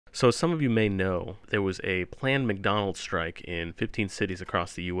So as some of you may know, there was a planned McDonald's strike in 15 cities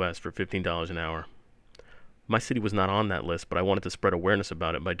across the US for $15 an hour. My city was not on that list, but I wanted to spread awareness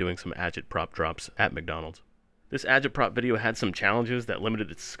about it by doing some Agitprop drops at McDonald's. This Agitprop video had some challenges that limited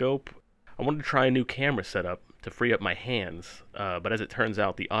its scope. I wanted to try a new camera setup to free up my hands, but as it turns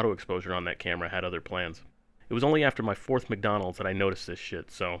out, the auto exposure on that camera had other plans. It was only after my fourth McDonald's that I noticed this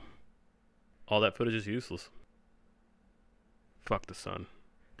shit, so all that footage is useless. Fuck the sun.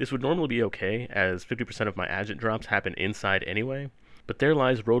 This would normally be okay, as 50% of my Agit drops happen inside anyway, but there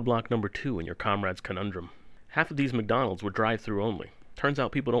lies roadblock number 2 in your comrade's conundrum. Half of these McDonald's were drive-through only. Turns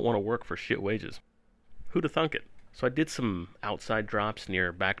out people don't want to work for shit wages. Who'da thunk it? So I did some outside drops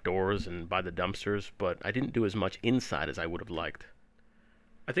near back doors and by the dumpsters, but I didn't do as much inside as I would have liked.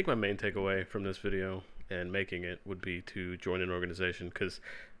 I think my main takeaway from this video and making it would be to join an organization, because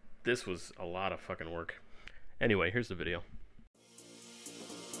this was a lot of fucking work. Anyway, here's the video.